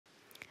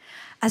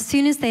As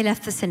soon as they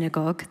left the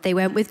synagogue, they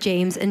went with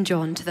James and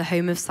John to the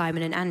home of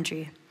Simon and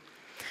Andrew.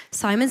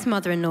 Simon's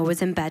mother-in-law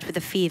was in bed with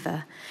a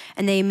fever,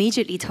 and they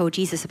immediately told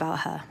Jesus about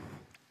her.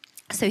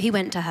 So he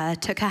went to her,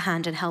 took her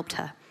hand, and helped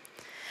her.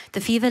 The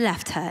fever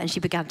left her, and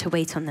she began to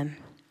wait on them.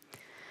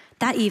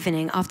 That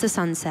evening, after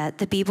sunset,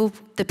 the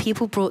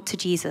people brought to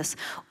Jesus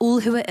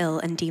all who were ill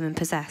and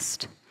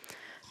demon-possessed.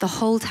 The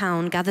whole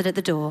town gathered at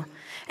the door,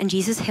 and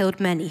Jesus healed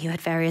many who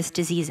had various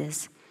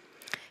diseases.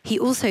 He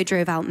also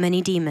drove out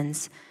many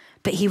demons,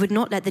 but he would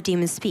not let the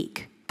demons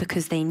speak,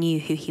 because they knew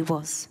who he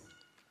was.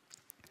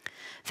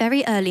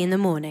 Very early in the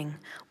morning,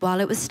 while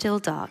it was still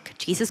dark,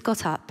 Jesus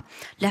got up,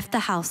 left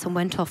the house, and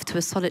went off to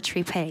a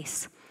solitary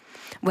place,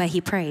 where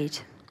he prayed.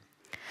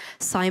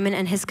 Simon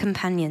and his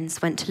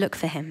companions went to look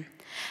for him,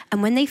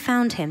 and when they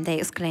found him, they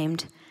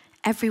exclaimed,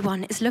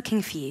 "Everyone is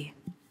looking for you."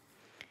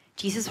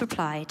 Jesus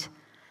replied,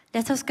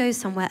 "Let us go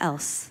somewhere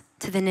else,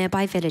 to the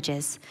nearby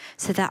villages,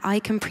 so that I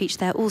can preach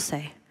there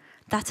also.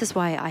 That is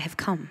why I have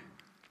come."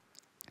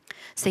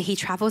 So he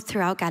traveled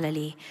throughout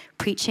Galilee,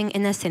 preaching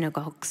in their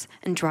synagogues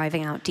and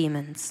driving out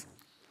demons.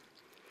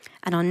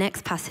 And our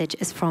next passage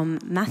is from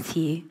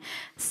Matthew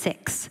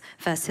 6,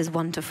 verses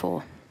 1 to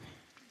 4.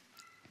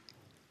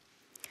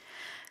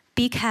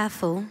 Be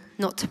careful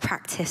not to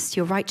practice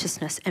your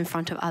righteousness in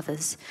front of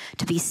others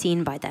to be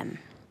seen by them.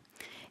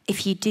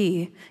 If you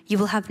do, you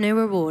will have no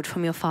reward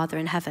from your Father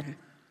in heaven.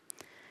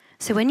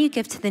 So when you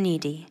give to the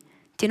needy,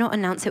 do not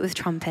announce it with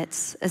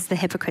trumpets, as the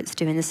hypocrites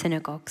do in the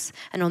synagogues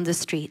and on the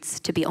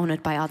streets, to be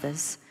honored by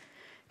others.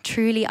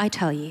 Truly, I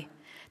tell you,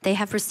 they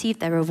have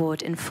received their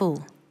reward in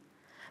full.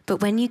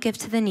 But when you give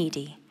to the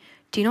needy,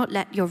 don't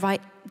let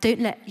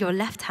your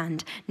left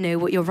hand know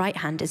what your right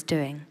hand is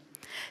doing,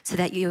 so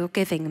that your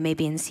giving may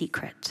be in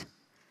secret.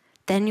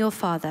 Then your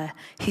Father,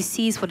 who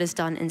sees what is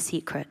done in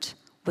secret,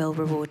 will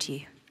reward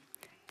you.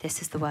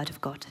 This is the word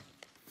of God.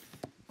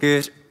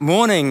 Good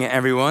morning,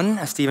 everyone.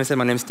 As Stephen said,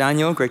 my name's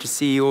Daniel. Great to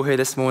see you all here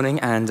this morning,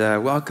 and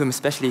welcome,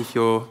 especially if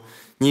you're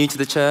new to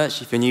the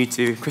church, if you're new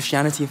to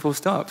Christianity, full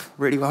stop.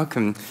 Really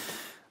welcome.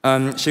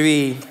 Shall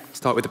we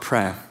start with a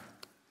prayer?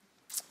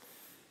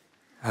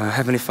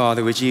 Heavenly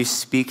Father, would you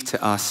speak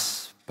to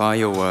us by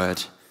your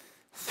word,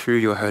 through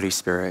your Holy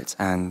Spirit,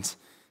 and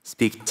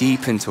speak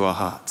deep into our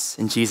hearts.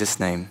 In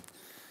Jesus' name,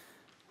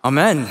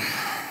 amen.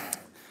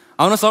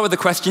 I want to start with a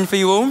question for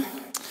you all.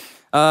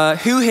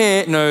 Who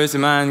here knows a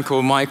man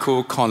called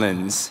Michael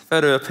Collins?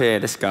 Photo up here,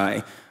 this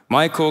guy.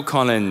 Michael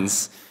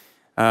Collins.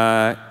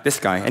 This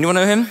guy. Anyone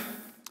know him?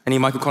 Any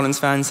Michael Collins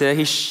fans here?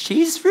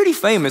 He's really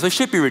famous, or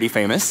should be really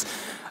famous.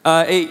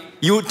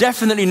 You'll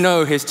definitely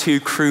know his two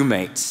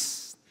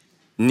crewmates,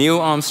 Neil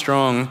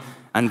Armstrong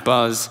and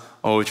Buzz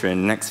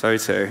Aldrin. Next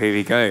photo, here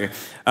we go.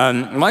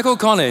 Michael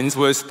Collins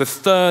was the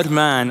third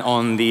man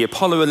on the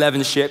Apollo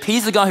 11 ship.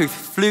 He's the guy who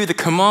flew the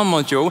command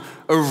module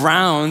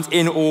around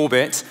in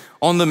orbit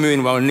on the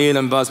moon while Neil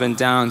and Buzz went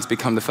down to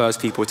become the first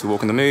people to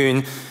walk on the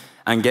moon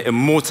and get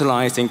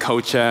immortalized in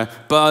culture.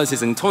 Buzz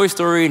is in Toy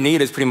Story.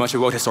 Neil is pretty much a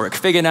world historic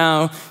figure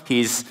now.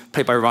 He's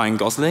played by Ryan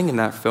Gosling in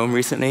that film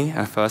recently,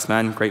 First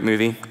Man, great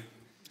movie.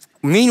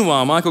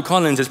 Meanwhile, Michael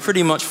Collins is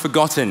pretty much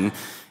forgotten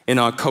in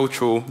our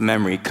cultural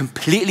memory,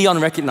 completely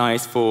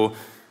unrecognized for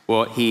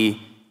what he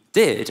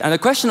did. And the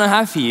question I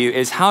have for you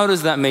is, how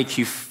does that make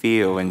you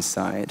feel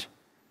inside?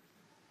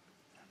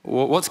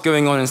 What's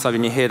going on inside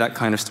when you hear that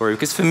kind of story?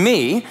 Because for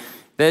me,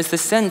 there's the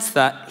sense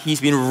that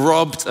he's been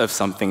robbed of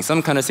something,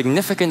 some kind of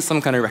significance,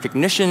 some kind of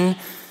recognition,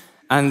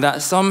 and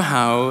that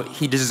somehow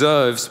he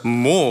deserves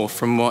more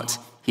from what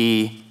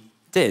he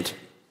did.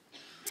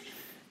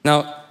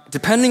 Now,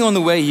 depending on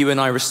the way you and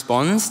I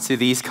respond to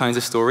these kinds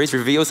of stories,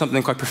 reveals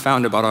something quite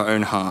profound about our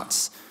own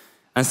hearts.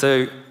 And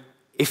so,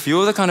 if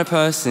you're the kind of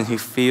person who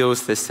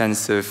feels this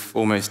sense of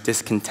almost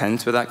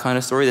discontent with that kind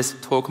of story, this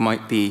talk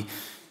might be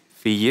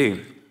for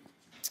you.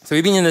 So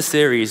we've been in this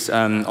series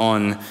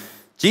on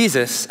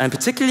Jesus, and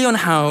particularly on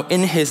how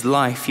in his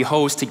life he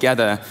holds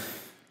together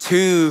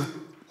two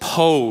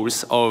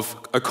poles of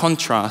a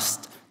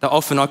contrast that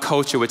often our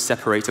culture would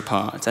separate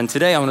apart. And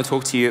today I want to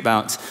talk to you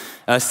about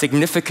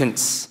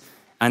significance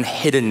and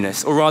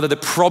hiddenness, or rather the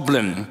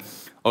problem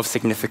of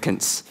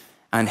significance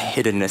and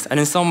hiddenness. And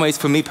in some ways,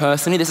 for me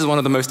personally, this is one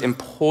of the most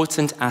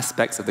important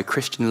aspects of the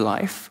Christian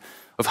life,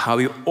 of how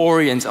we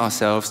orient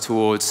ourselves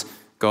towards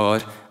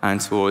God and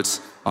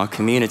towards our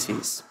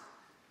communities.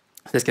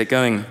 Let's get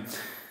going.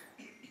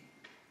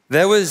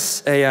 There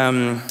was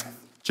a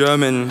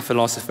German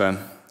philosopher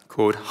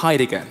called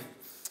Heidegger,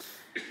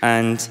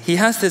 and he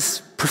has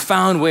this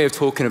profound way of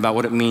talking about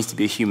what it means to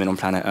be a human on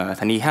planet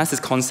Earth, and he has this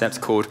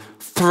concept called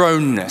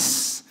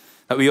thrownness,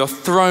 that we are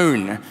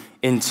thrown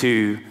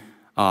into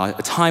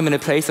a time and a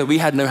place that we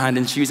had no hand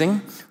in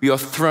choosing. We are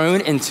thrown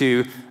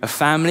into a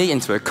family,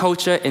 into a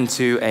culture,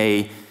 into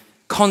a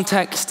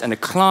context and a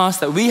class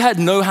that we had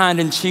no hand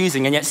in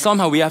choosing, and yet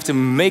somehow we have to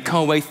make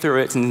our way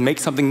through it and make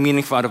something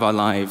meaningful out of our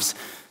lives,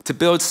 to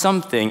build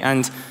something.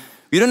 And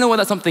we don't know what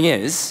that something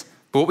is,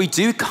 but what we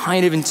do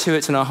kind of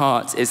intuit in our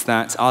hearts is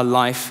that our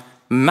life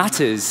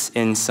matters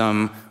in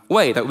some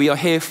way, that we are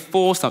here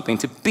for something,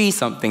 to be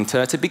something,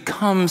 to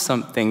become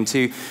something,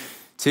 to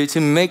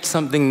make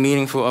something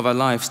meaningful of our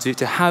lives,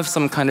 to have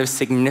some kind of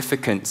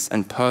significance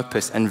and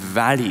purpose and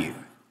value.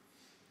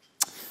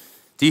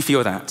 Do you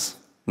feel that?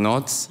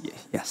 Nods?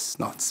 Yes,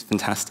 nods.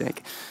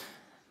 Fantastic.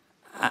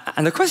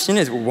 And the question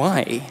is,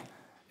 why?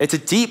 It's a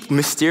deep,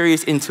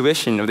 mysterious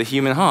intuition of the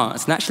human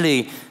heart. And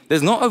actually,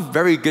 there's not a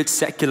very good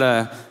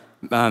secular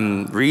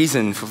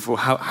reason for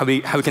how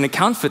we can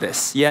account for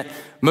this. Yet,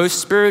 most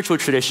spiritual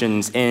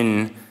traditions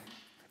in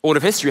all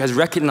of history has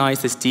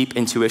recognized this deep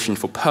intuition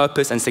for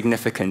purpose and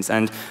significance.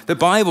 And the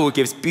Bible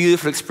gives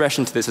beautiful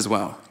expression to this as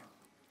well.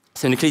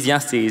 So in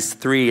Ecclesiastes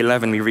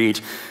 3:11, we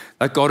read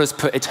that God has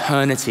put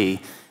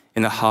eternity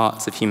in the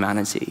hearts of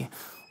humanity.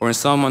 Or in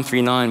Psalm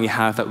 139, we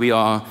have that we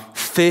are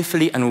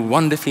fearfully and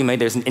wonderfully made.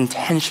 There's an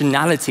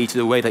intentionality to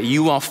the way that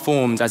you are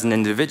formed as an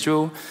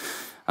individual.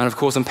 And of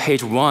course, on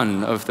page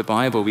 1 of the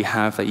Bible, we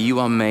have that you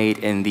are made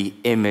in the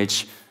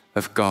image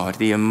of God,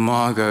 the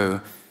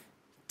imago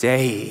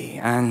Dei.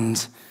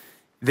 And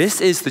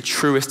this is the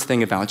truest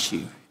thing about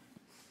you,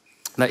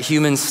 that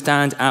humans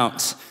stand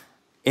out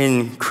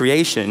in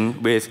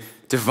creation with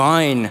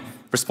divine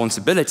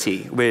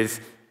responsibility, with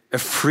a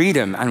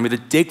freedom and with a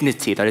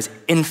dignity that is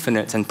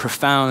infinite and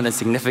profound and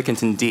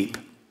significant and deep.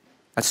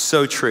 That's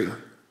so true.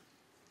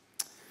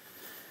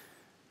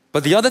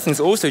 But the other thing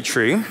that's also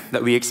true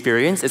that we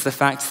experience is the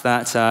fact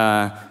that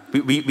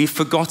we've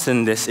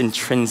forgotten this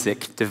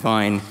intrinsic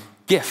divine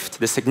gift,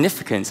 the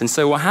significance. And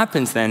so what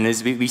happens then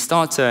is we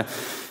start to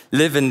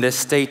live in this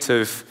state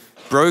of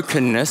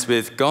brokenness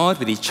with God,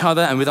 with each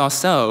other, and with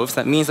ourselves.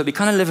 That means that we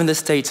kind of live in this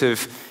state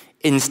of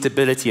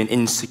instability and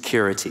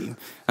insecurity.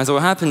 And so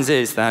what happens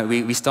is that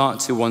we start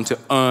to want to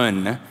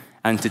earn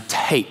and to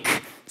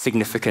take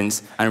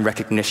significance and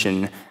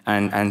recognition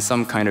and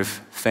some kind of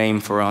fame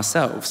for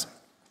ourselves.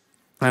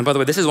 And by the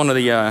way, this is one of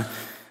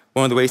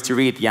the ways to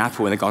read the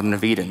apple in the Garden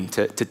of Eden,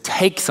 to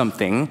take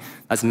something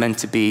that's meant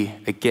to be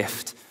a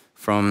gift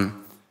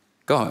from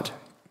God.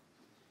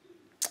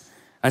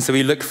 And so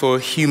we look for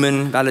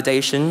human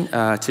validation,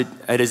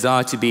 a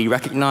desire to be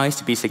recognized,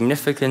 to be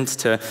significant,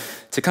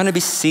 to kind of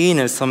be seen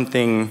as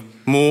something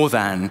more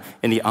than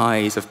in the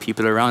eyes of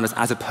people around us,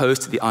 as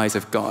opposed to the eyes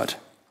of God.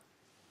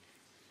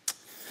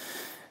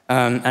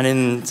 And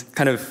in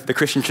kind of the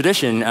Christian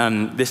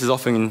tradition, this is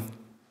often,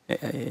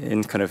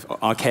 in kind of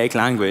archaic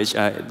language,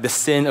 the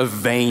sin of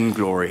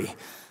vainglory.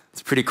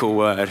 It's a pretty cool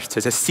word,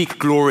 to seek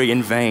glory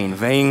in vain,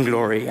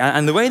 vainglory.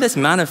 And the way this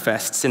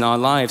manifests in our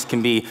lives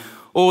can be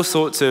all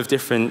sorts of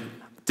different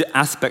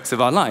aspects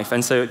of our life.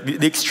 And so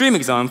the extreme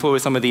example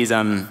is some of these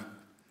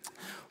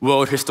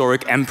world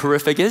historic emperor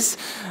figures.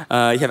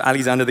 You have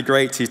Alexander the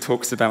Great, who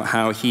talks about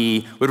how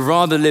he would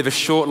rather live a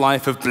short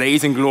life of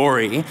blazing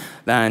glory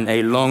than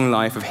a long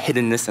life of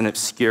hiddenness and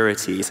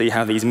obscurity. So you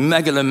have these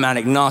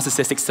megalomanic,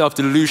 narcissistic,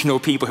 self-delusional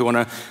people who want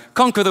to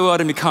conquer the world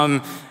and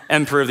become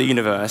emperor of the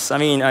universe. I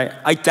mean,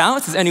 I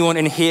doubt there's anyone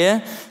in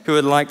here who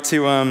would like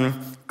to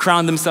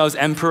crown themselves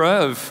emperor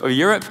of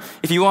Europe.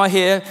 If you are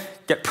here,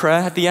 get prayer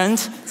at the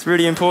end. It's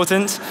really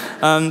important.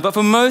 But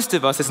for most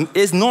of us,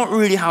 it's not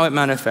really how it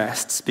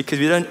manifests, because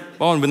we're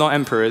not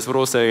emperors, but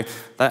also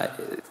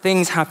that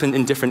things happen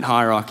in different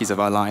hierarchies of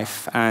our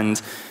life.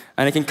 And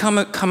it can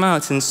come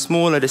out in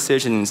smaller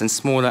decisions and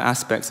smaller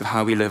aspects of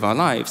how we live our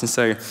lives. And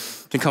so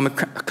it can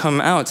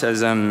come out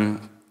as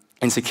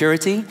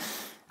insecurity,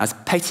 as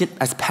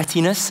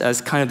pettiness,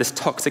 as kind of this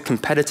toxic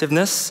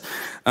competitiveness.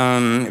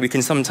 We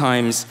can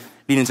sometimes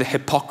lean into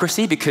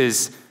hypocrisy,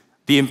 because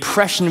the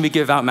impression we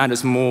give out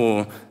matters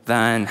more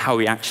than how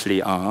we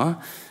actually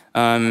are.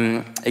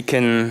 It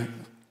can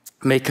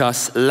make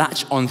us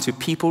latch onto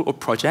people or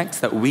projects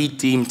that we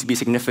deem to be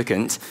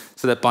significant,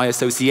 so that by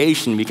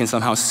association we can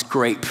somehow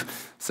scrape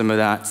some of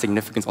that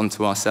significance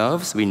onto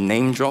ourselves. We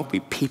name drop, we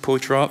people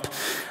drop.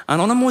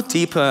 And on a more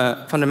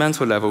deeper,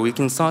 fundamental level, we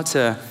can start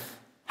to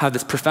have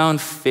this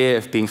profound fear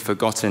of being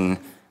forgotten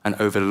and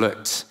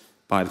overlooked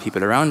by the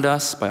people around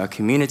us, by our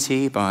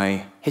community,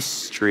 by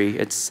history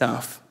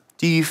itself.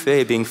 Do you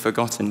fear being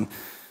forgotten?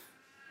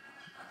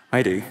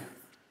 I do.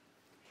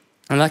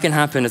 And that can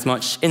happen as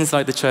much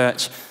inside the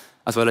church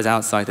as well as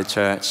outside the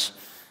church.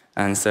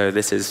 And so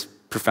this is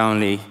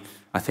profoundly,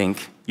 I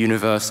think,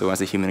 universal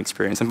as a human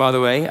experience. And by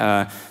the way,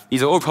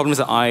 these are all problems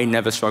that I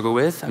never struggle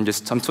with. I'm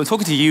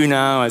talking to you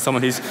now as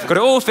someone who's got it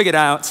all figured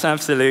out,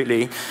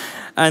 absolutely.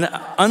 And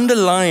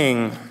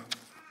underlying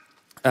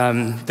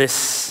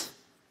this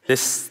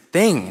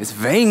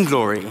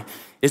vainglory,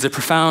 is a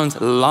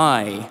profound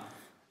lie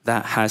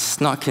that has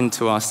snuck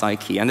into our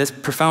psyche. And this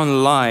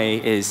profound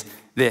lie is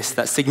this,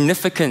 that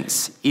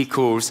significance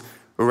equals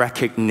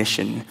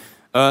recognition,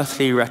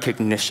 earthly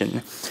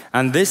recognition.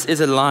 And this is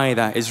a lie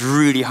that is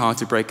really hard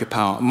to break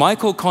apart.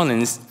 Michael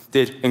Collins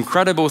did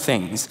incredible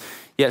things,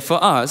 yet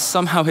for us,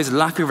 somehow his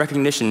lack of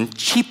recognition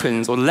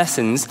cheapens or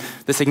lessens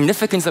the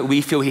significance that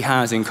we feel he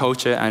has in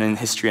culture and in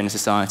history and in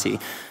society.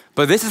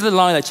 But this is the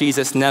lie that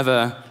Jesus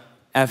never,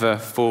 ever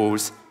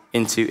falls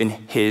into in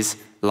his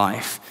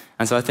life.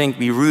 And so I think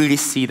we really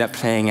see that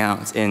playing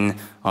out in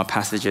our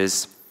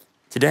passages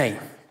today.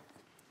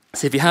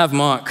 So if you have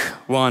Mark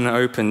 1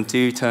 open,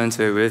 do turn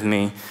to it with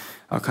me.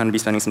 I'll kind of be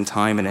spending some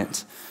time in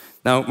it.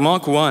 Now,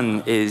 Mark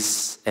 1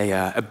 is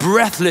a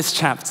breathless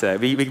chapter.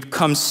 We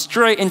come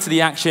straight into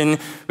the action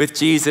with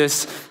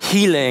Jesus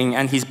healing,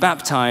 and he's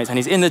baptized, and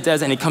he's in the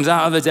desert, and he comes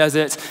out of the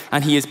desert,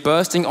 and he is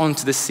bursting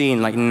onto the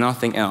scene like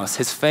nothing else.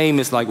 His fame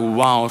is like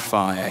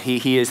wildfire.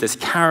 He is this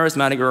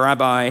charismatic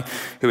rabbi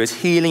who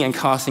is healing and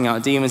casting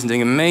out demons and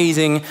doing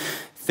amazing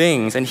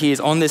things, and he is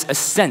on this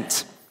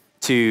ascent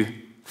to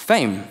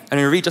fame. And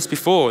we read just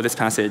before this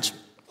passage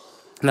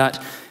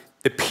that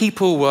the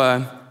people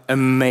were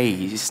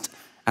amazed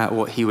at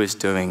what he was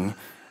doing,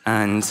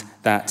 and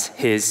that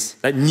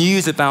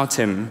news about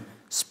him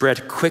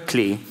spread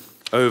quickly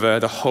over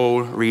the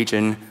whole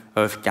region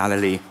of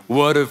Galilee.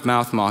 Word of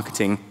mouth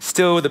marketing,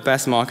 still the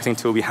best marketing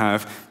tool we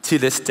have to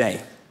this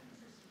day.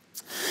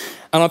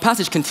 And our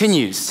passage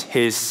continues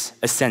his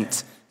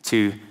ascent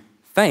to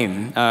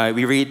fame.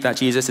 We read that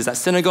Jesus is at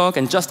synagogue,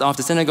 and just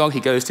after synagogue, he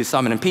goes to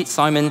Simon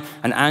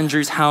and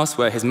Andrew's house,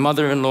 where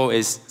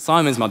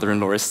Simon's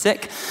mother-in-law is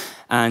sick,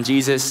 and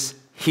Jesus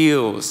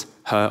heals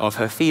her of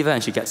her fever,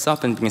 and she gets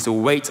up and begins to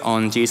wait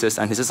on Jesus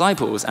and his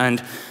disciples.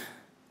 And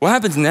what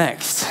happens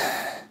next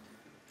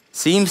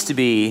seems to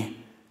be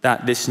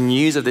that this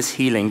news of this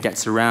healing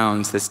gets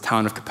around this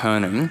town of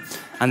Capernaum,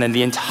 and then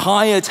the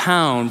entire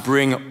town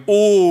bring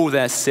all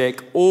their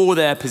sick, all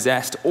their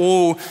possessed,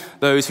 all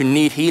those who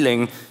need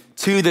healing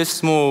to this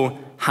small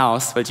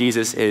house where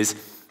Jesus is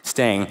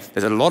staying.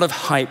 There's a lot of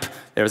hype,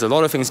 there's a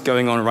lot of things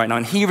going on right now,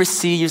 and he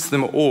receives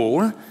them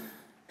all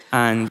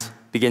and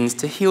begins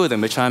to heal them,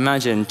 which I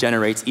imagine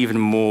generates even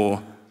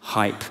more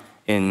hype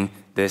in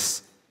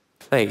this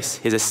place,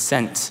 his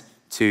ascent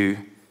to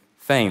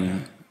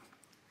fame.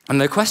 And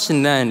the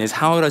question then is,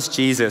 how does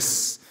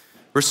Jesus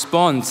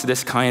respond to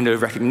this kind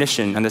of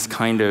recognition and this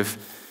kind of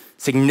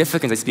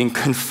significance that's being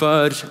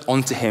conferred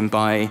onto him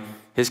by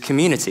his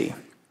community?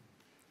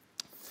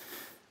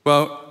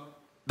 Well,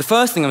 the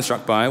first thing I'm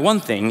struck by, one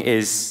thing,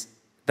 is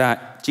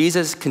that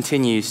Jesus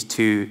continues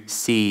to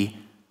see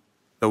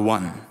the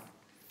one.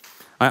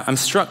 I'm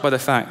struck by the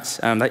fact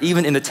that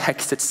even in the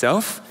text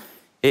itself,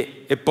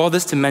 it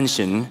bothers to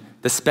mention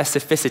the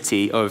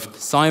specificity of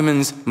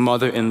Simon's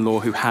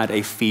mother-in-law who had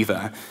a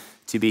fever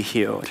to be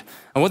healed.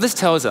 And what this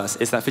tells us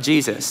is that for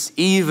Jesus,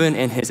 even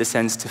in his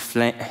ascent to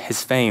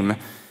his fame,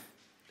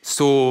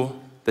 saw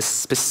the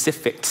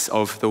specifics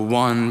of the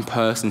one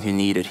person who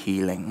needed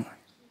healing.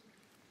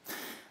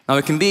 Now,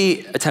 it can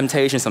be a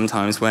temptation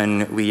sometimes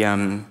when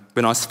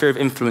our sphere of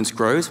influence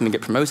grows, when we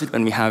get promoted,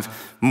 when we have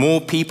more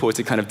people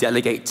to kind of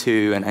delegate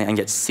to and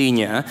get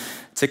senior,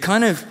 to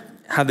kind of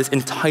have this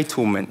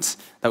entitlement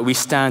that we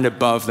stand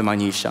above the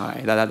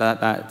minutiae,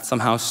 that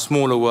somehow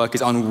smaller work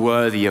is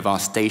unworthy of our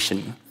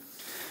station.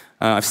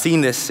 I've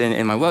seen this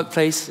in my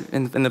workplace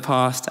in the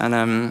past,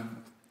 and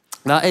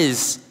that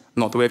is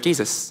not the way of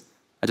Jesus.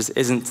 That just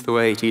isn't the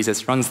way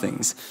Jesus runs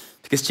things.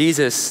 Because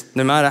Jesus,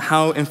 no matter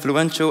how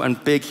influential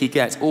and big he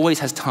gets, always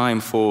has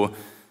time for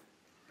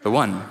the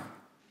one.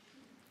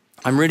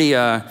 I'm really,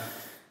 I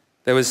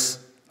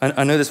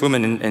know this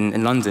woman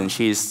in London.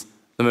 She's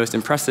the most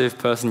impressive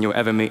person you'll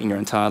ever meet in your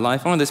entire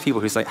life. One of those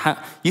people who's like,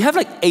 you have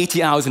like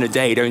 80 hours in a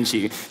day, don't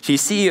you?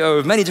 She's CEO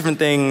of many different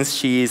things.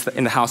 She's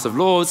in the House of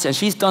Lords, and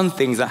she's done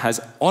things that has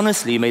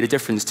honestly made a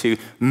difference to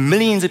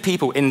millions of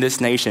people in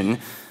this nation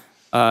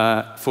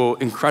for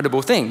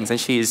incredible things. And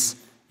she's,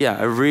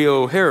 a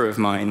real hero of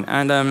mine.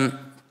 And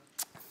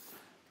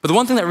but the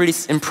one thing that really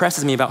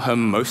impresses me about her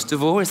most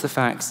of all is the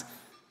fact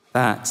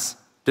that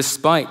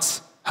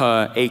despite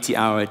her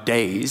 80-hour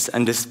days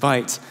and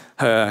despite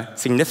her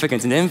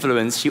significance and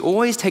influence, she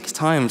always takes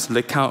time to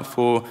look out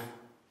for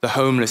the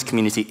homeless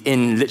community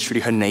in literally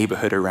her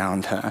neighborhood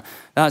around her.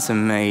 That's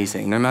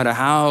amazing. No matter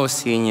how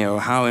senior or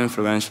how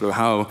influential or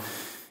how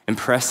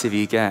impressive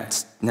you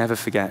get, never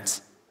forget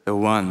the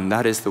one.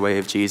 That is the way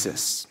of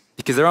Jesus.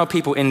 Because there are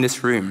people in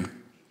this room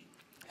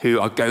who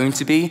are going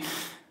to be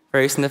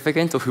very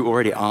significant or who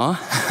already are,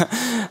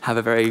 have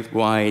a very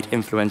wide,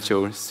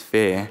 influential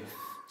sphere.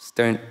 Just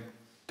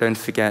don't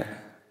forget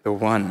the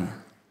one.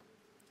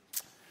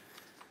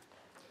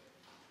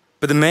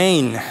 But the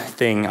main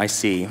thing I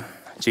see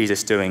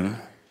Jesus doing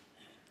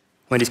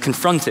when he's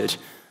confronted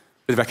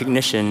with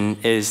recognition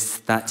is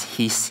that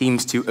he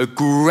seems to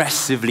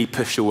aggressively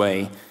push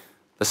away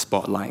the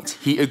spotlight.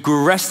 He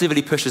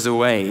aggressively pushes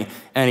away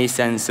any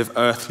sense of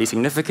earthly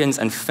significance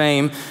and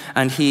fame,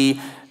 and he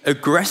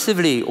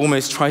aggressively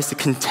almost tries to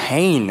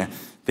contain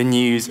the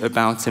news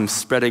about him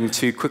spreading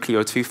too quickly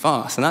or too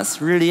fast. And that's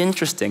really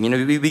interesting.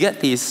 We get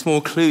these small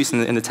clues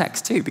in the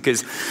text too,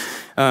 because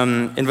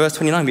in verse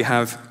 29 we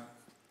have,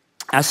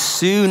 as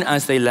soon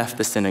as they left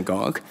the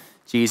synagogue,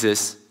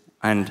 Jesus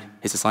and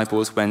his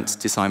disciples went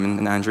to Simon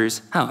and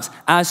Andrew's house.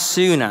 As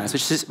soon as,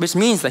 which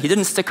means that he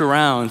didn't stick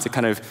around to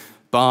kind of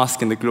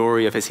bask in the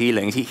glory of his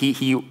healing.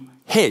 He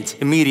hid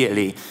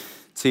immediately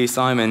to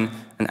Simon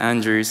and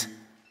Andrew's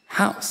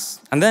house.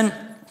 And then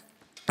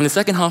in the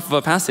second half of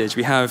our passage,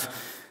 we have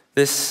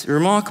this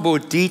remarkable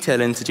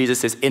detail into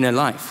Jesus' inner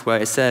life,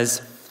 where it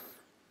says,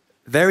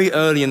 very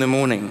early in the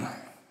morning,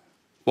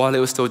 while it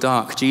was still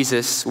dark,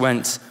 Jesus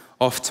went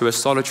off to a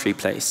solitary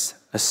place,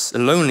 a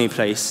lonely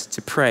place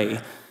to pray,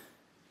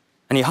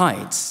 and he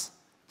hides.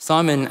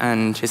 Simon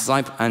and his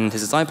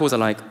disciples are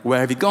like, where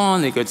have you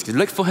gone? They go to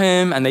look for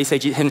him, and they say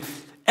to him,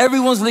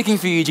 everyone's looking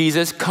for you,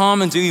 Jesus.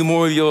 Come and do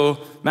more of your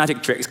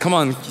magic tricks. Come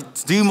on,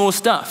 do more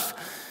stuff.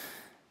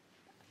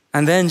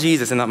 And then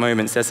Jesus, in that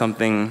moment, says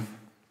something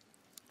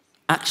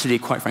actually,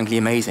 quite frankly,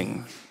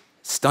 amazing,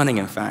 stunning,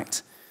 in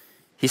fact.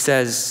 He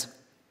says,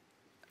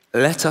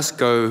 let us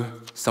go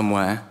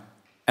somewhere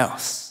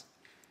else.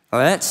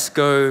 Let's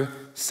go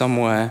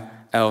somewhere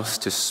else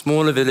to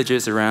smaller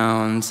villages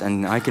around,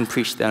 and I can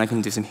preach there, and I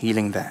can do some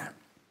healing there.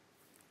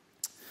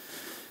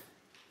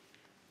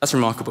 That's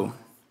remarkable.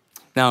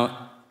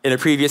 Now, in a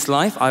previous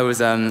life, I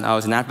was in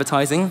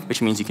advertising,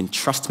 which means you can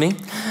trust me.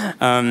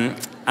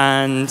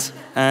 And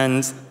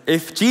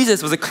if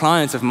Jesus was a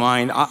client of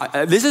mine,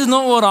 this is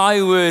not what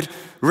I would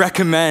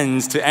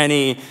recommend to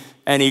any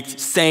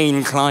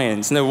sane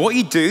clients. No, what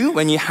you do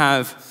when you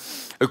have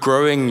a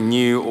growing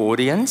new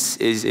audience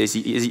is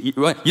you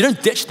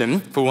don't ditch them,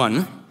 for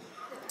one.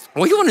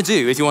 What you want to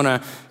do is you want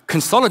to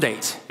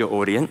consolidate your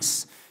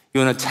audience.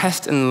 You want to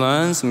test and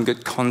learn some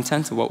good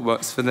content of what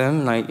works for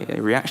them, like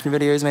reaction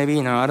videos maybe,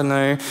 I don't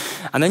know.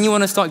 And then you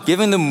want to start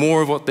giving them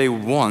more of what they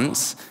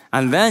want,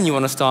 and then you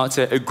want to start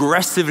to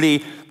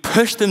aggressively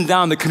push them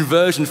down the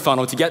conversion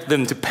funnel to get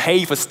them to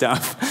pay for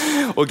stuff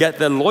or get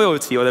their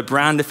loyalty or their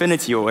brand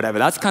affinity or whatever.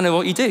 That's kind of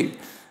what you do.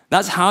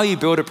 That's how you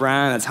build a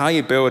brand. That's how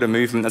you build a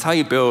movement. That's how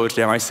you build,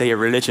 dare I say, a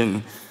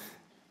religion,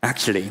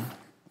 actually.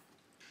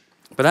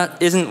 But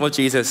that isn't what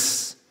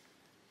Jesus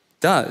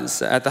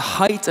does. At the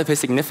height of his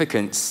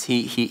significance,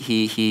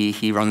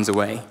 he runs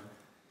away.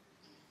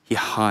 He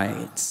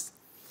hides.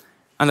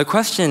 And the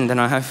question that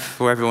I have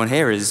for everyone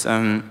here is,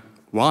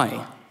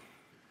 why?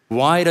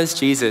 Why does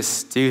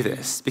Jesus do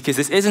this? Because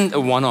this isn't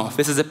a one-off.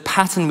 This is a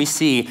pattern we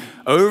see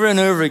over and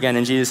over again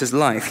in Jesus'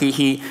 life.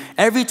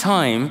 Every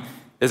time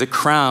there's a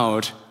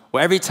crowd, or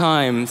every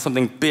time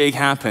something big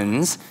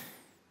happens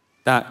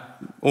that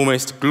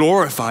almost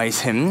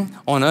glorifies him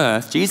on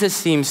earth, Jesus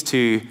seems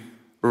to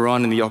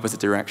run in the opposite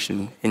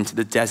direction, into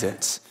the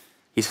desert.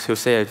 He'll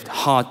say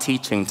hard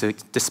teaching to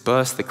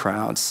disperse the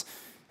crowds.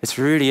 It's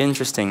really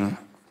interesting.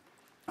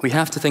 We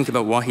have to think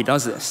about why he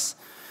does this.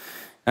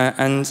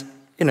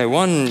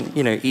 One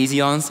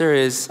easy answer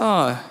is,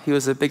 he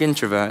was a big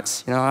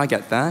introvert. I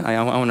get that.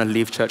 I want to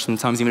leave church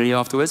sometimes immediately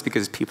afterwards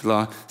because people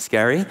are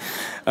scary.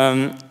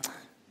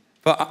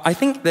 But I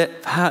think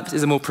that perhaps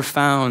is a more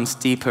profound,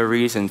 deeper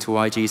reason to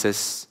why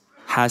Jesus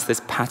has this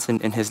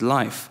pattern in his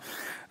life.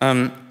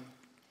 In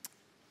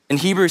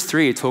Hebrews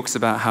 3, it talks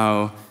about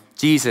how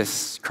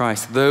Jesus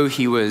Christ, though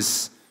he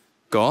was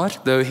God,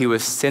 though he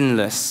was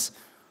sinless,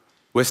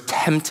 was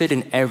tempted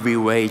in every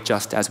way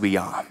just as we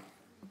are.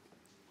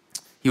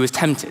 He was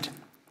tempted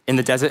in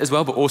the desert as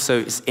well, but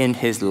also in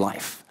his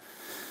life.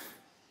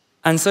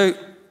 And so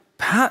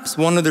perhaps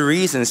one of the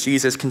reasons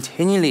Jesus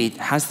continually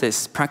has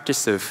this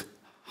practice of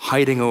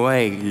hiding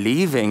away,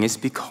 leaving, is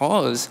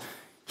because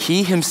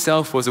he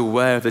himself was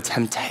aware of the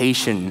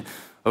temptation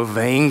of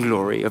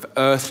vainglory, of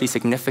earthly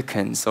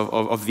significance,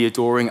 of the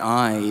adoring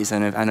eyes,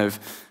 and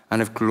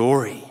of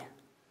glory.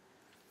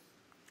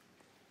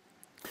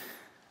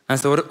 And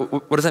so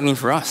what does that mean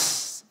for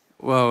us?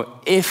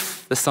 Well,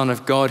 if the Son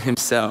of God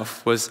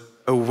himself was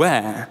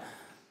aware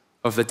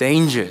of the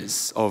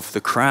dangers of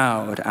the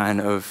crowd and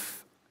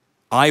of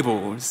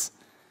eyeballs,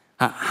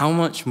 how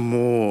much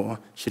more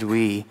should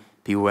we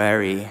be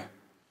wary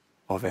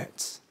of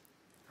it,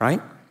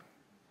 right?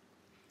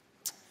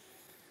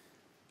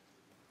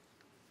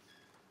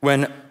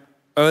 When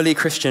early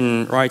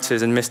Christian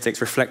writers and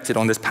mystics reflected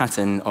on this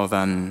pattern of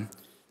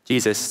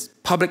Jesus'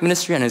 public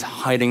ministry and his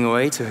hiding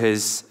away to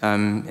his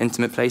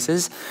intimate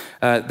places,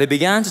 they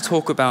began to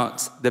talk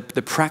about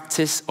the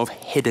practice of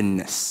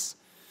hiddenness,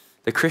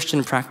 the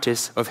Christian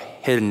practice of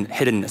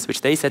hiddenness,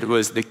 which they said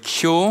was the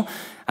cure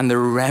and the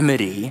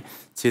remedy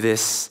to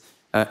this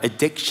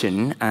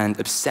addiction and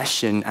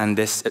obsession and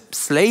this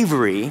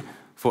slavery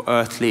for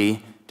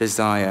earthly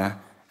desire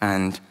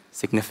and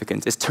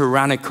significance. It's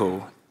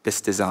tyrannical, this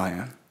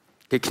desire.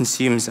 It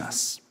consumes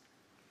us.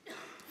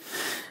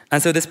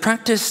 And so this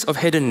practice of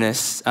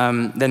hiddenness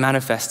then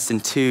manifests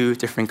in two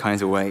different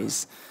kinds of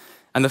ways.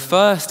 And the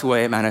first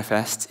way it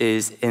manifests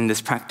is in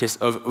this practice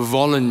of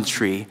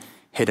voluntary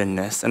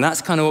hiddenness. And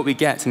that's kind of what we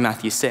get in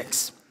Matthew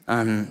 6.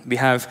 We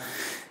have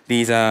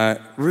these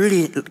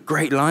really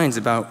great lines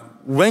about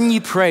when you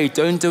pray,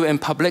 don't do it in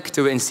public,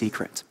 do it in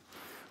secret.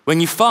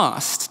 When you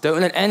fast, don't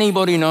let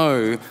anybody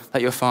know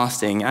that you're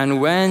fasting. And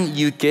when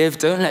you give,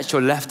 don't let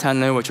your left hand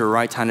know what your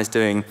right hand is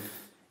doing.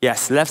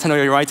 Yes, left hand know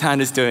what your right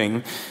hand is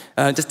doing.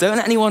 Just don't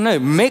let anyone know.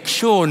 Make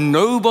sure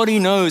nobody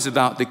knows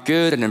about the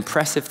good and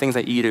impressive things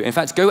that you do. In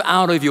fact, go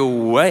out of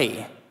your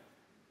way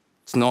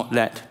to not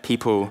let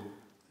people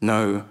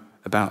know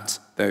about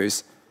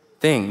those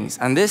things.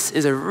 And this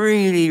is a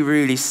really,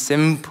 really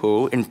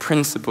simple, in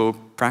principle,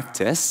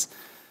 practice.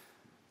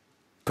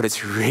 But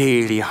it's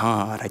really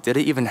hard. Did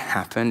it even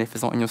happen if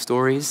it's not in your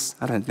stories?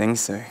 I don't think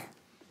so.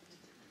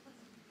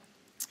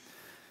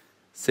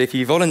 So if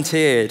you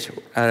volunteered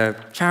at a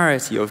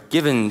charity or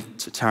given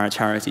to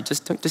charity,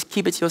 just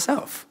keep it to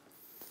yourself.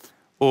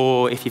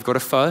 Or if you've got a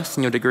first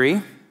in your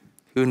degree,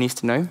 who needs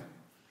to know?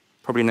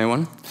 Probably no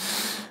one.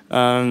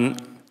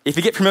 If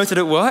you get promoted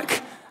at work,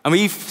 and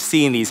we've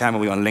seen these, haven't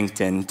we, on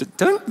LinkedIn,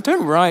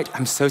 don't write,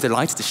 I'm so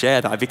delighted to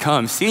share that I've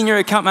become senior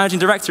account managing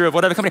director of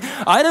whatever company.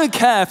 I don't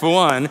care, for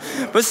one.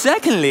 But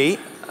secondly,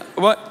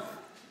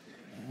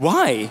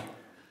 why?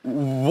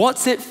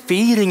 What's it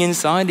feeding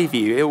inside of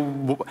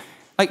you?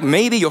 Like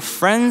maybe your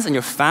friends and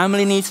your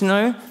family need to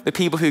know, the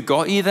people who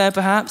got you there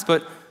perhaps,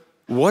 but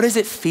what is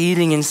it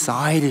feeding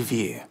inside of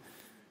you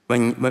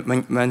when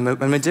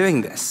we're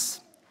doing this?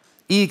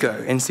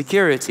 Ego,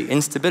 insecurity,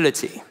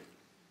 instability.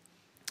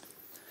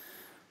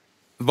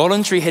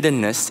 Voluntary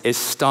hiddenness is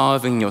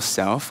starving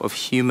yourself of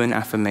human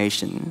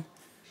affirmation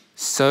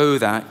so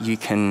that you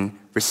can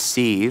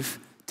receive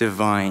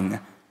divine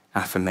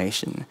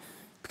affirmation.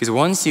 Because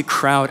once you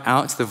crowd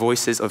out the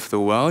voices of the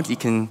world, you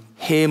can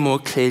hear more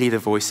clearly the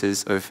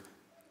voices of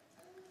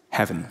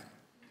heaven.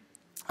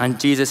 And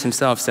Jesus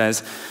himself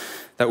says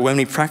that when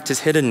we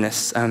practice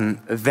hiddenness,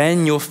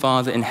 then your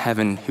Father in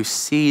heaven who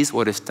sees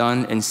what is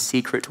done in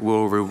secret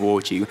will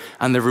reward you.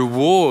 And the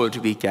reward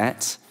we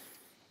get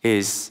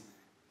is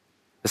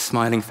the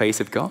smiling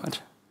face of God.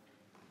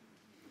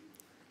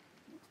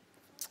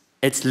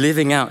 It's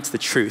living out the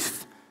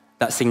truth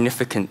that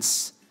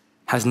significance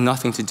has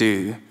nothing to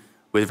do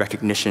with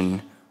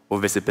recognition or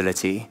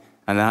visibility.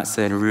 And that's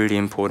a really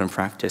important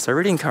practice. I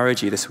really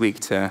encourage you this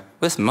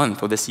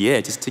month or this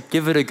year, just to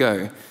give it a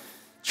go.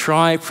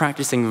 Try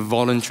practicing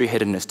voluntary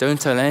hiddenness. Don't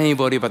tell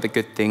anybody about the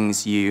good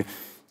things you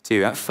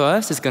do. At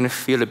first, it's going to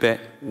feel a bit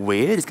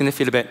weird. It's going to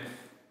feel a bit,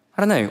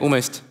 I don't know,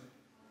 almost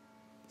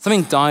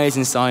something dies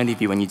inside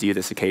of you when you do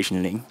this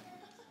occasionally.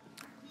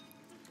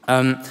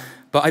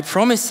 But I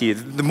promise you,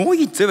 the more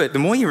you do it, the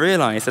more you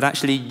realize that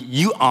actually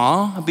you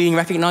are being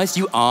recognized,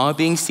 you are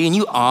being seen,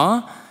 you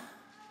are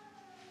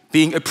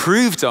being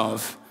approved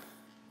of,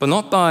 but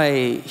not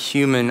by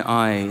human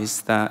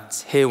eyes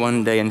that hear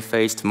one day and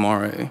fade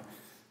tomorrow,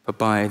 but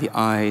by the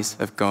eyes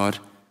of God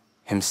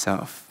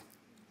himself.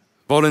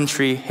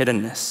 Voluntary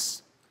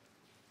hiddenness.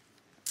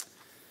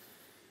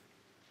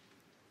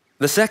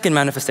 The second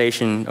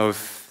manifestation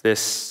of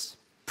this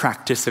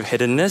practice of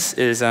hiddenness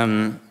is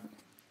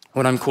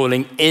what I'm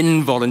calling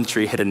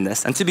involuntary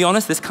hiddenness. And to be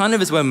honest, this kind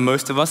of is where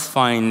most of us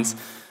find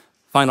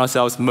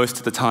ourselves most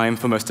of the time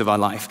for most of our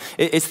life.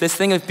 It's this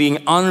thing of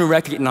being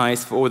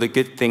unrecognized for all the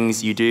good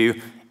things you do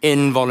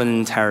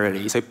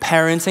involuntarily. So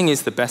parenting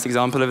is the best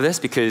example of this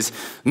because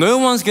no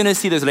one's going to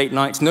see those late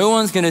nights. No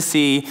one's going to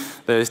see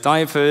those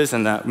diapers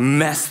and that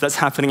mess that's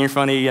happening in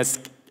front of you. It's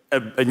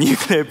a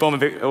nuclear bomb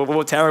of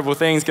all terrible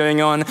things going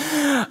on.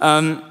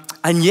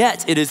 And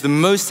yet it is the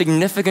most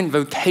significant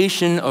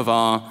vocation of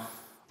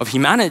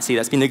humanity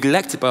that's been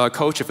neglected by our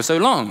culture for so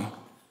long.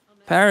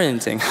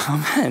 Parenting, oh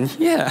man,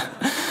 yeah.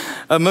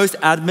 Most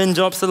admin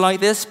jobs are like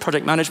this,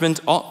 project management,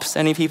 ops,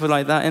 any people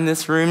like that in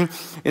this room.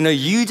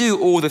 You do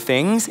all the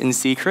things in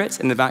secret,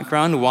 in the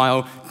background,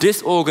 while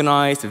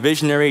disorganized,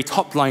 visionary,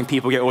 top-line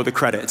people get all the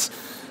credit.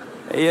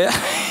 Yeah,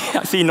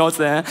 I see nods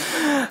there.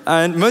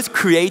 And most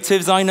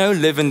creatives I know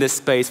live in this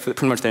space for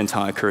pretty much their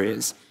entire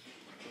careers.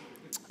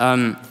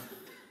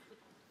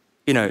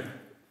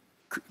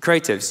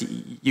 Creatives,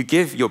 you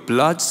give your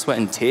blood, sweat,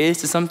 and tears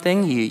to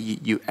something.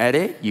 You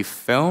edit, you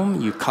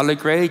film, you color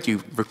grade,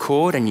 you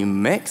record, and you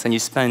mix, and you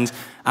spend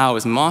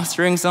hours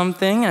mastering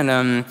something,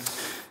 and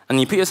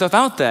you put yourself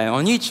out there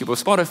on YouTube or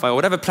Spotify or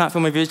whatever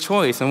platform of your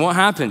choice, and what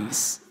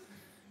happens?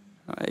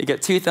 You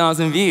get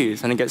 2,000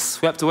 views, and it gets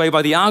swept away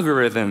by the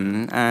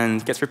algorithm,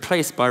 and gets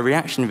replaced by a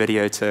reaction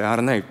video to, I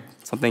don't know,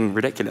 something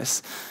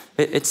ridiculous.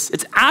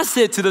 It's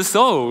acid to the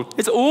soul.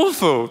 It's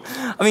awful.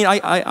 I mean,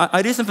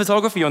 I do some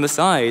photography on the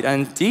side,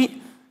 and do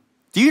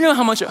you know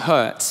how much it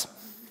hurts?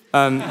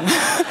 How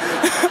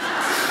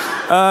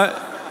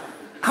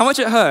much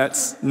it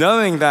hurts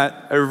knowing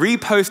that a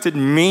reposted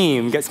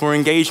meme gets more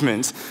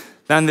engagement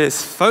than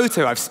this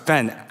photo I've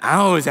spent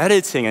hours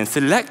editing and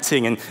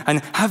selecting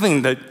and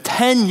having the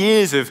 10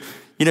 years of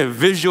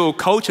visual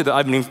culture that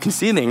I've been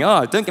consuming.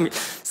 Oh, don't get me...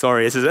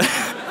 Sorry, this is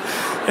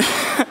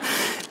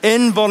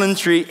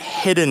involuntary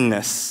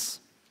hiddenness.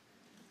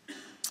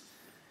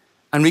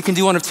 And we can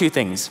do one of two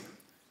things.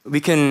 We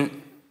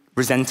can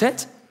resent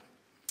it,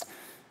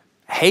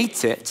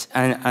 hate it,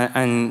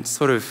 and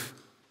sort of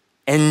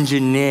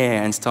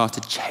engineer and start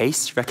to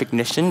chase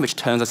recognition, which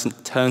turns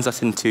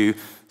us into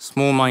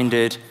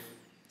small-minded,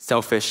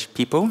 selfish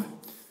people,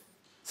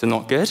 so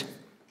not good.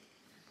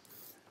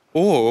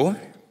 Or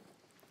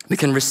we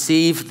can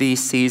receive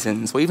these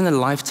seasons, or even a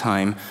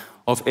lifetime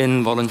of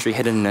involuntary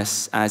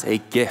hiddenness as a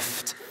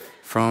gift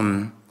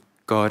from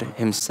God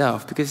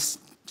himself. Because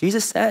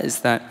Jesus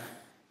says that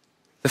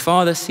the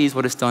Father sees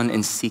what is done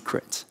in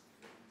secret,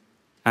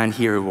 and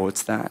he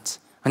rewards that.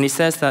 And he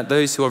says that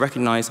those who are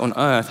recognized on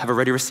earth have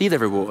already received their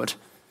reward.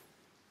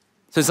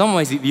 So in some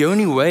ways, the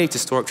only way to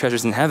store up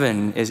treasures in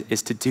heaven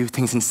is to do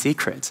things in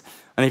secret.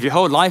 And if your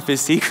whole life is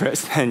secret,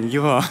 then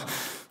you are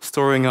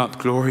storing up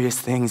glorious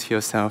things for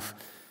yourself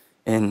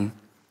in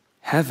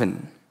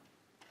heaven.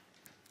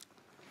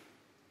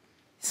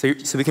 So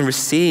we can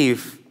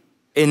receive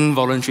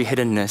involuntary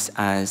hiddenness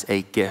as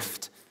a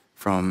gift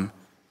from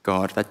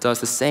God that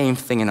does the same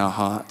thing in our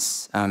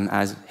hearts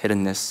as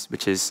hiddenness,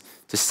 which is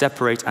to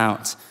separate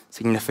out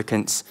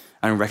significance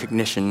and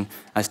recognition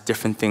as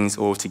different things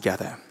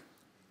altogether.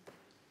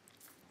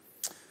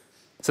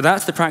 So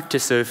that's the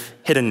practice of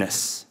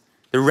hiddenness,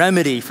 the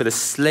remedy for the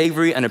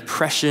slavery and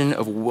oppression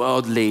of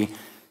worldly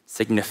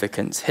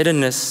significance.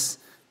 Hiddenness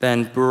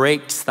then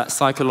breaks that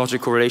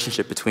psychological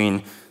relationship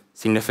between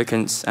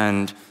significance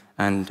and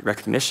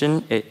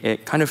recognition.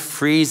 It kind of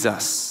frees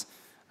us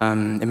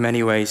in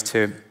many ways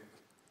to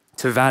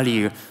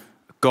value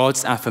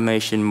God's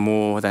affirmation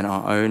more than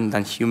our own,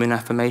 than human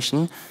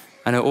affirmation.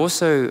 And it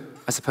also,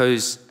 I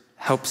suppose,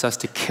 helps us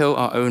to kill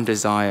our own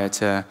desire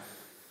to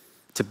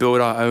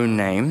build our own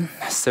name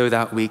so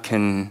that we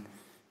can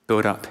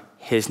build up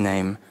his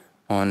name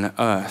on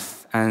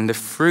earth. And the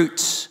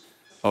fruit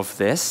of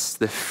this,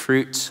 the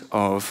fruit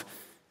of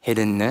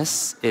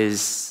hiddenness,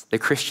 is the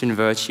Christian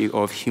virtue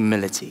of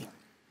humility,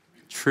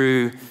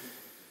 true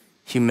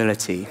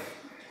humility.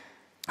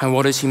 And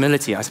what is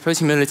humility? I suppose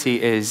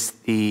humility is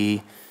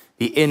the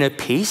inner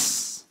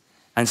peace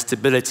and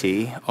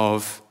stability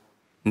of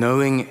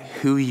knowing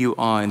who you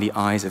are in the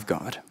eyes of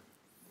God.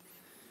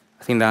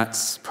 I think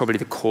that's probably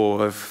the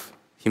core of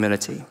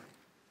humility.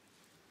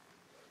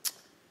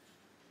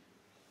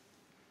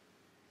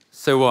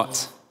 So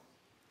what?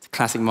 It's a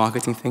classic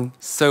marketing thing.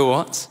 So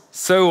what?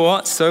 So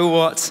what? So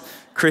what?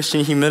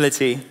 Christian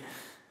humility.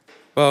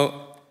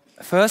 Well,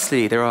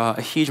 firstly, there are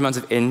a huge amount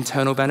of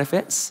internal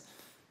benefits.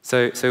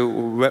 So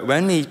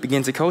when we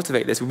begin to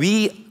cultivate this,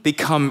 we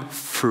become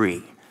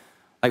free.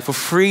 Like for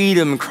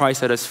freedom, Christ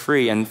set us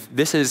free. And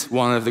this is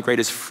one of the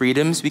greatest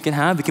freedoms we can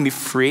have. We can be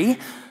free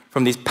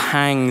from these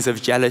pangs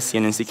of jealousy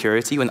and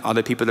insecurity when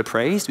other people are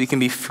praised. We can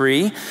be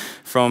free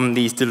from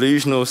these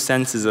delusional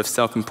senses of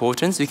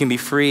self-importance. We can be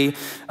free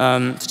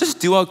to just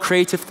do our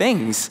creative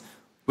things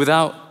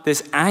without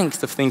this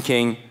angst of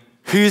thinking,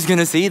 who's going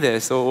to see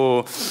this?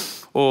 Or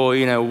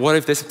what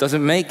if this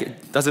doesn't make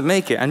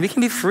it? And we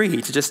can be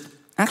free to just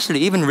actually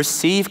even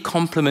receive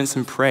compliments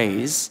and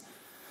praise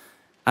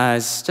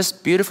as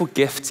just beautiful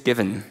gifts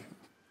given,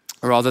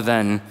 rather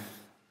than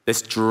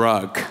this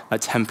drug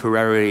that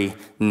temporarily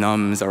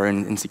numbs our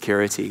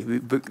insecurity.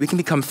 We can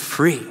become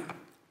free.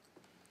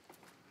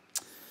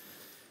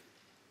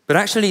 But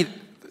actually,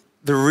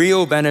 the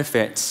real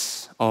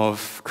benefits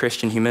of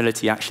Christian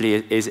humility actually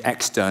is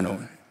external,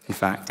 in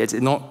fact. It's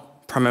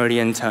not primarily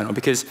internal,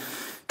 because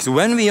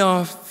when we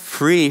are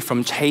free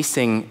from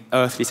chasing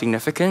earthly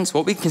significance,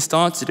 what we can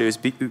start to do is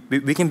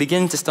we can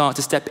begin to start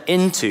to step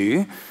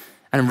into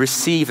and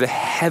receive the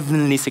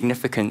heavenly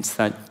significance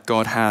that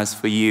God has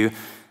for you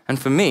and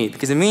for me,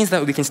 because it means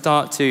that we can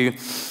start to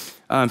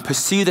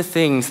pursue the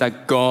things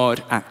that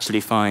God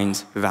actually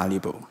finds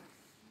valuable.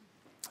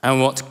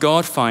 And what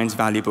God finds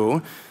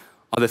valuable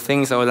are the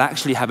things that will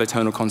actually have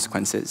eternal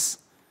consequences.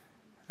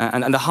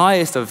 And the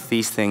highest of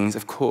these things,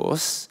 of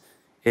course,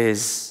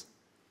 is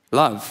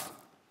love.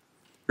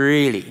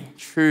 Really,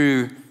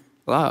 true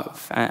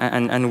love.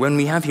 And when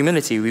we have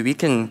humility, we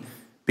can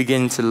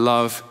begin to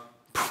love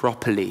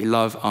properly,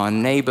 love our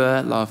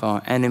neighbor, love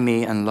our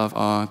enemy, and love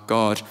our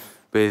God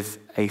with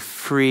a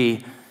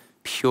free,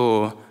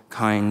 pure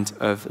kind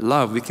of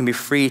love. We can be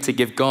free to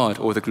give God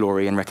all the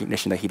glory and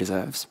recognition that he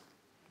deserves.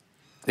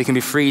 We can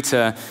be free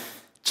to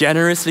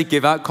generously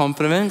give out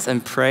compliments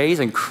and praise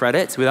and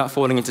credit without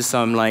falling into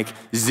some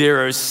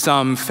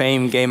zero-sum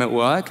fame game at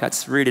work.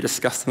 That's really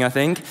disgusting, I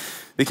think.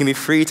 We can be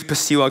free to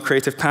pursue our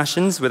creative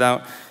passions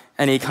without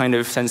any kind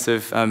of sense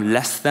of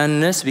less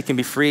thanness. We can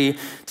be free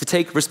to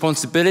take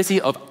responsibility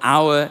of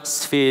our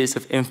spheres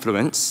of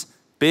influence,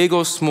 big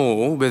or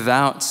small,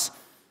 without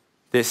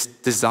this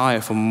desire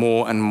for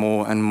more and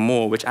more and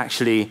more, which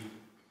actually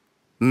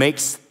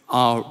makes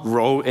our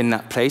role in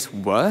that place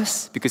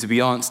worse, because we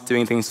aren't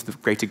doing things for the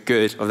greater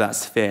good of that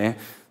sphere.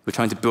 We're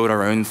trying to build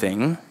our own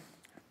thing.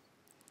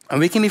 And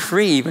we can be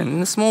free, even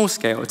in a small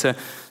scale, to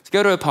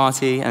go to a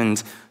party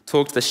and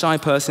talk to the shy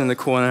person in the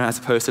corner as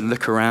opposed to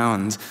look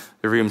around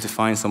the room to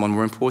find someone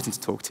more important to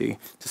talk to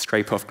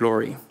scrape off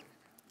glory.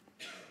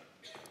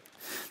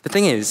 The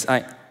thing is,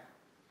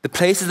 the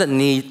places that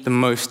need the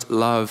most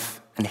love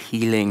and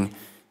healing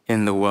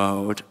in the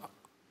world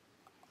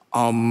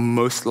are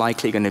most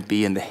likely going to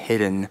be in the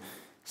hidden,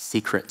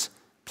 secret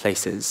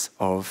places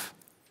of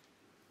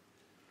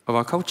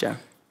our culture.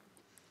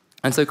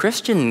 And so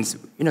Christians,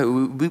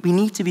 we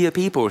need to be a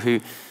people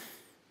who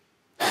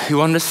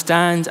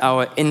understand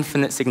our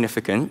infinite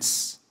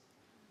significance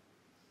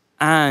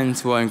and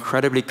who are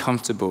incredibly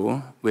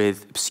comfortable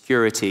with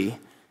obscurity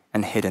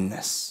and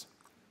hiddenness.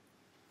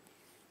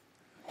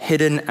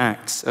 Hidden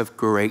acts of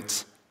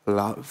great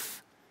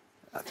love.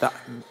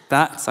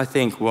 That's, I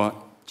think, what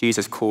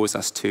Jesus calls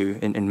us to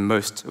in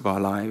most of our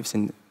lives,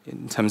 in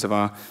terms of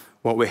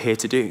what we're here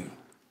to do.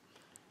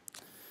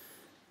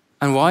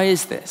 And why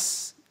is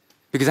this?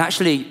 Because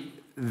actually,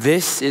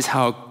 this is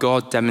how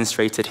God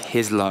demonstrated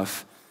his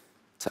love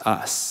to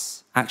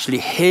us. actually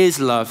his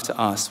love to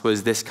us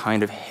was this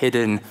kind of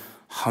hidden,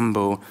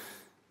 humble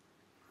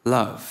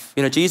love.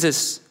 You know,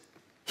 Jesus,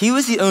 he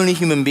was the only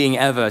human being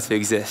ever to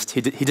exist.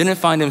 He didn't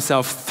find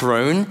himself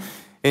thrown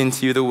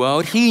into the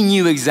world. He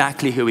knew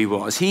exactly who he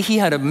was. He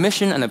had a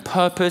mission and a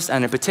purpose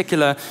and a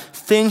particular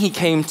thing he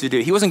came to do.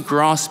 He wasn't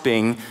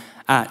grasping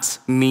at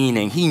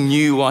meaning. He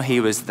knew why he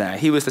was there.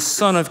 He was the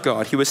Son of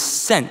God. He was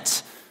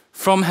sent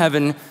from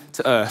heaven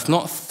to earth,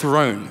 not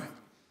thrown.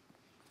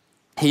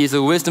 He is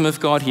the wisdom of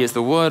God. He is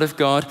the Word of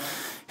God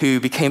who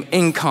became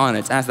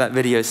incarnate, as that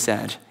video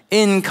said,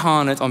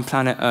 incarnate on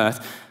planet Earth.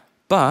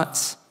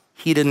 But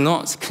he did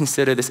not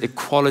consider this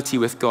equality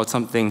with God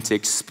something to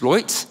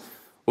exploit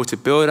or to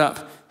build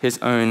up his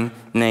own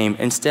name.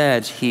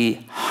 Instead,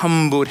 he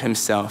humbled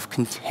himself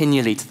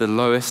continually to the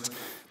lowest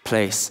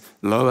place.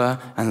 Lower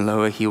and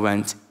lower he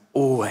went,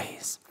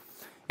 always.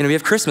 You know, we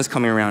have Christmas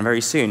coming around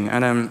very soon.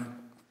 And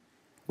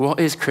what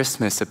is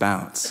Christmas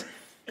about,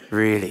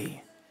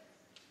 really?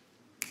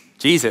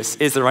 Jesus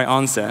is the right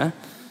answer.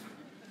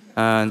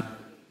 Not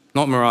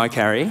Mariah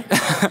Carey.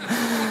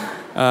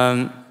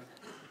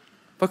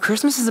 But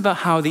Christmas is about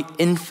how the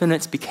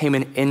infinite became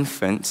an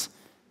infant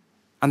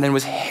and then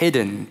was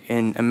hidden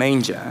in a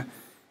manger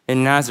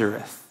in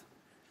Nazareth.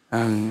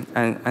 And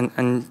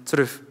sort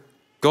of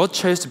God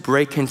chose to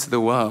break into the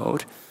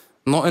world,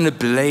 not in a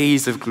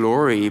blaze of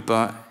glory,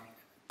 but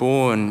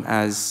born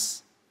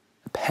as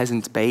a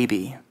peasant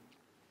baby,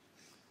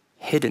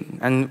 hidden.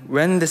 And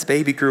when this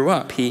baby grew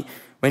up,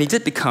 when he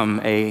did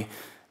become a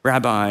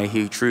rabbi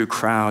who drew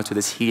crowds with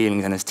his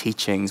healings and his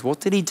teachings, what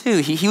did he do?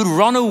 He would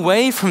run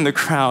away from the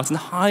crowds and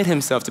hide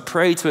himself to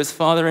pray to his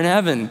Father in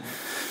heaven.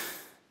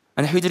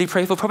 And who did he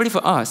pray for? Probably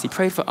for us. He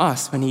prayed for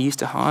us when he used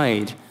to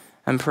hide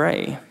and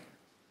pray.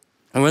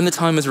 And when the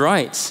time was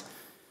right,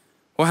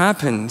 what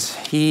happened?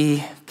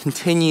 He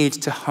continued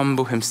to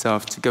humble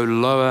himself, to go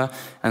lower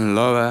and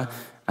lower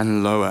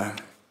and lower,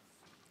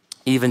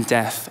 even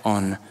death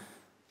on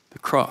the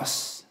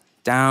cross,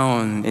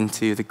 down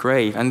into the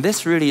grave. And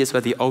this really is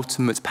where the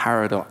ultimate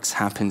paradox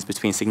happens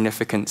between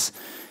significance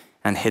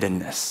and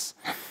hiddenness.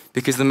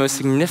 Because the most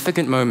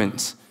significant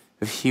moment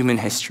of human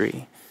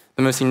history,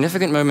 the most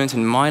significant moment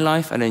in my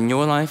life and in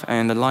your life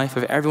and in the life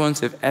of everyone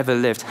who have ever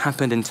lived,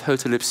 happened in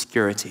total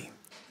obscurity.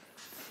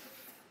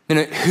 You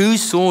know, who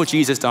saw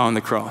Jesus die on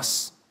the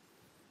cross?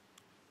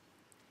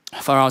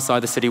 Far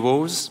outside the city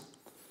walls,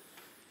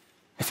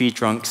 a few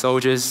drunk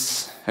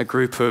soldiers, a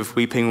group of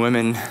weeping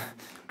women,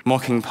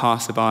 mocking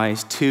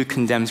passerbys, 2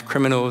 condemned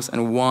criminals,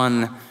 and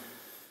 1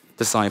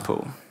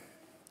 disciple.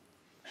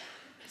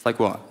 It's like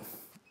what,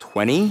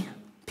 20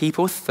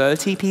 people,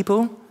 30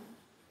 people?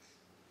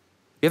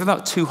 We have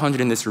about 200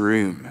 in this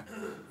room.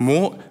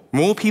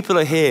 More people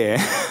are here,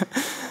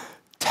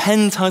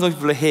 10 times more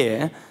people are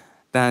here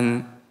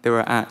than there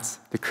were at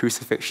the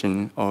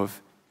crucifixion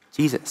of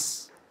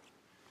Jesus.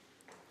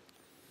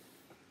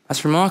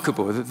 That's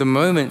remarkable. The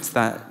moment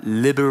that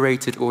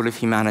liberated all of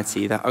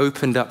humanity, that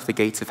opened up the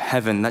gates of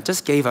heaven, that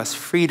just gave us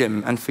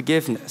freedom and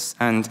forgiveness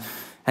and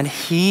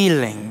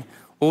healing,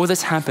 all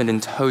this happened in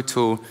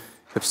total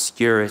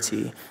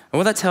obscurity. And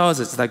what that tells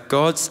us is that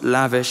God's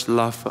lavish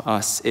love for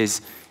us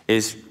is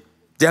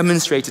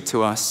demonstrated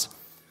to us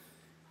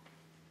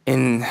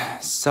in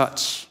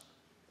such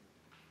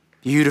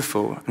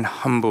beautiful and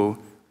humble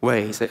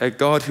ways. A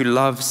God who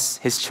loves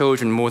his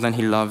children more than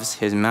he loves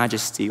his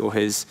majesty or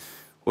his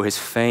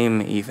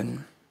fame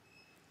even.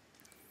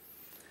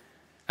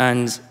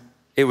 And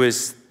it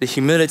was the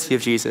humility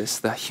of Jesus,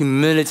 the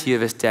humility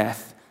of his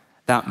death,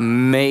 that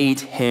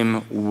made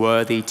him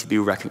worthy to be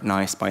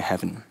recognized by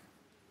heaven.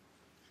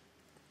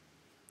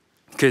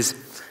 Because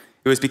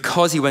it was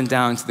because he went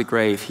down to the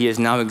grave, he is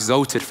now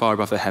exalted far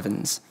above the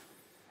heavens.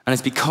 And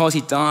it's because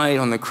he died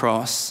on the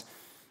cross,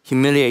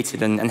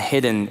 humiliated and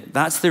hidden.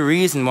 That's the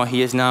reason why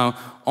he is now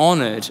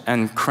honored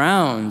and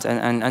crowned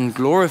and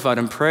glorified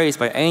and praised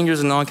by angels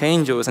and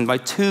archangels and by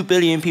 2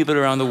 billion people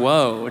around the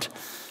world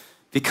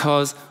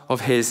because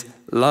of his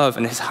love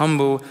and his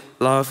humble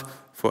love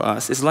for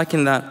us. It's like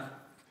in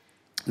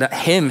that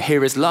hymn,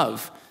 Here Is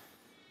Love.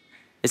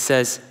 It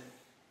says,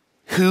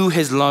 who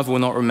his love will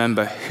not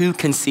remember, who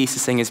can cease to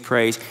sing his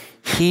praise?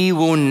 He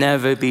will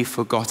never be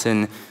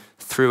forgotten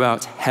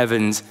throughout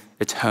heaven's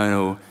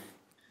eternal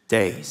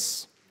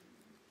days.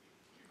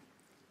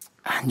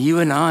 And you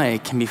and I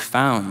can be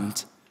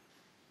found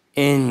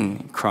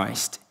in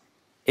Christ,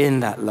 in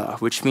that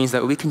love, which means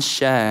that we can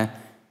share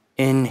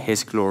in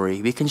his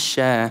glory. We can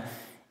share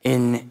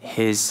in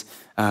his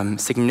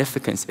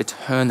significance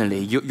eternally.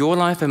 Your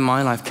life and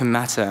my life can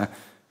matter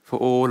for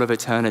all of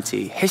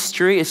eternity.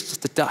 History is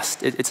just a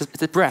dust.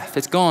 It's a breath.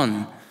 It's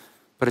gone.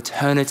 But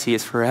eternity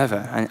is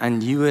forever.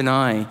 And you and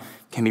I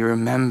can be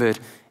remembered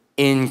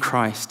in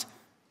Christ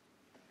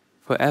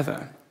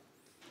forever.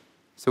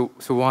 So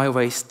why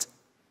waste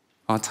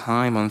our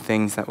time on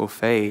things that will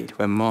fade,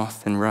 where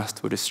moth and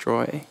rust will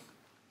destroy?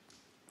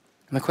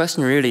 And the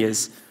question really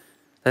is,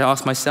 that I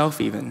ask myself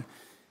even,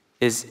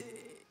 is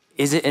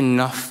it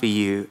enough for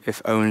you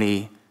if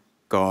only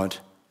God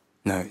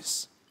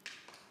knows?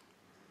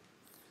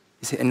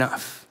 Is it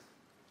enough?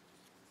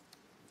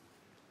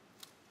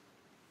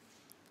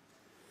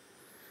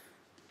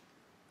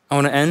 I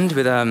want to end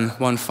with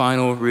one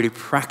final really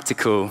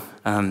practical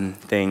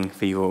thing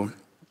for you all.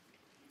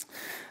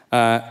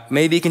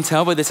 Maybe you can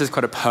tell, but this is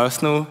quite a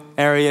personal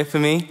area for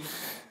me,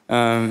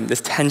 this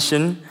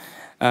tension.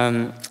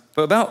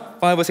 But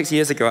about 5 or 6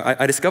 years ago,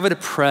 I discovered a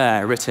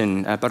prayer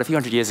written about a few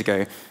hundred years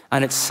ago,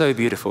 and it's so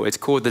beautiful. It's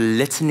called the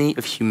Litany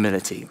of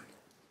Humility.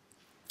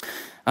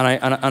 And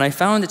I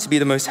found it to be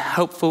the most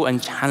helpful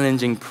and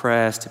challenging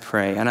prayers to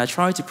pray. And I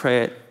tried to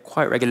pray it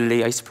quite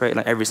regularly. I used to pray it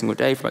like every single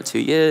day for about 2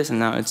 years, and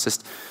now it's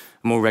just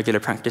a more regular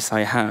practice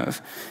I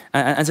have.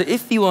 And so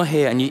if you are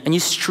here and you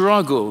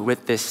struggle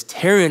with this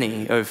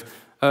tyranny of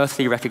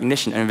earthly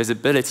recognition and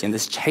visibility and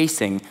this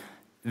chasing,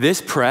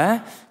 this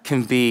prayer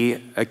can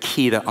be a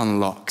key that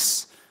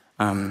unlocks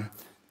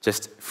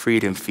just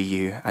freedom for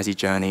you as you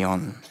journey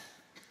on.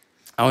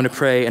 I want to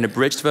pray an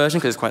abridged version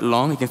because it's quite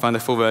long. You can find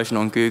the full version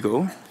on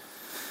Google.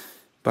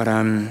 But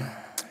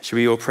should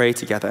we all pray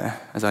together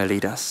as I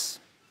lead us?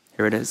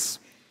 Here it is.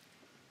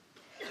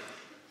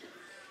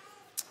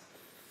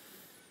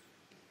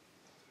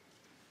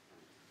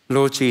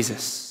 Lord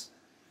Jesus,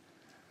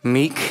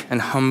 meek and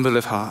humble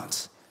of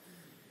heart,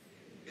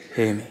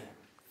 hear me.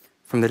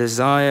 From the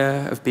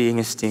desire of being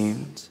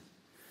esteemed,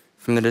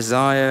 from the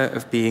desire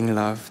of being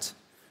loved,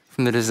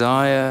 from the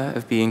desire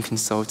of being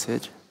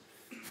consulted,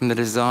 from the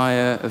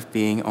desire of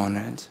being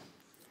honored,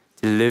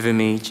 deliver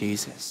me,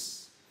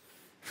 Jesus.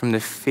 From the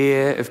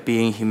fear of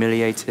being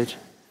humiliated,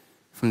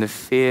 from the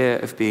fear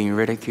of being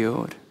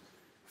ridiculed,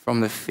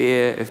 from the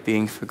fear of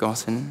being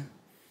forgotten,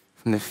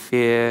 from the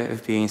fear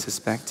of being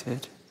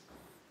suspected,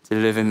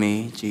 deliver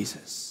me,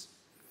 Jesus.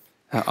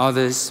 That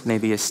others may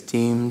be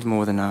esteemed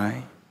more than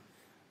I,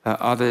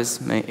 that others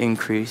may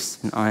increase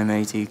and I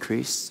may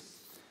decrease,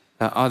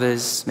 that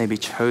others may be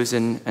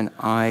chosen and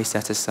I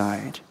set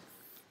aside,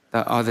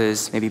 that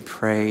others may be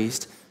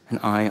praised and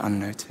I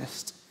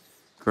unnoticed.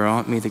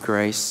 Grant me the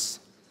grace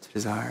to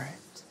desire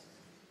it.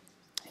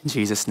 In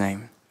Jesus'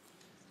 name,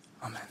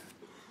 amen.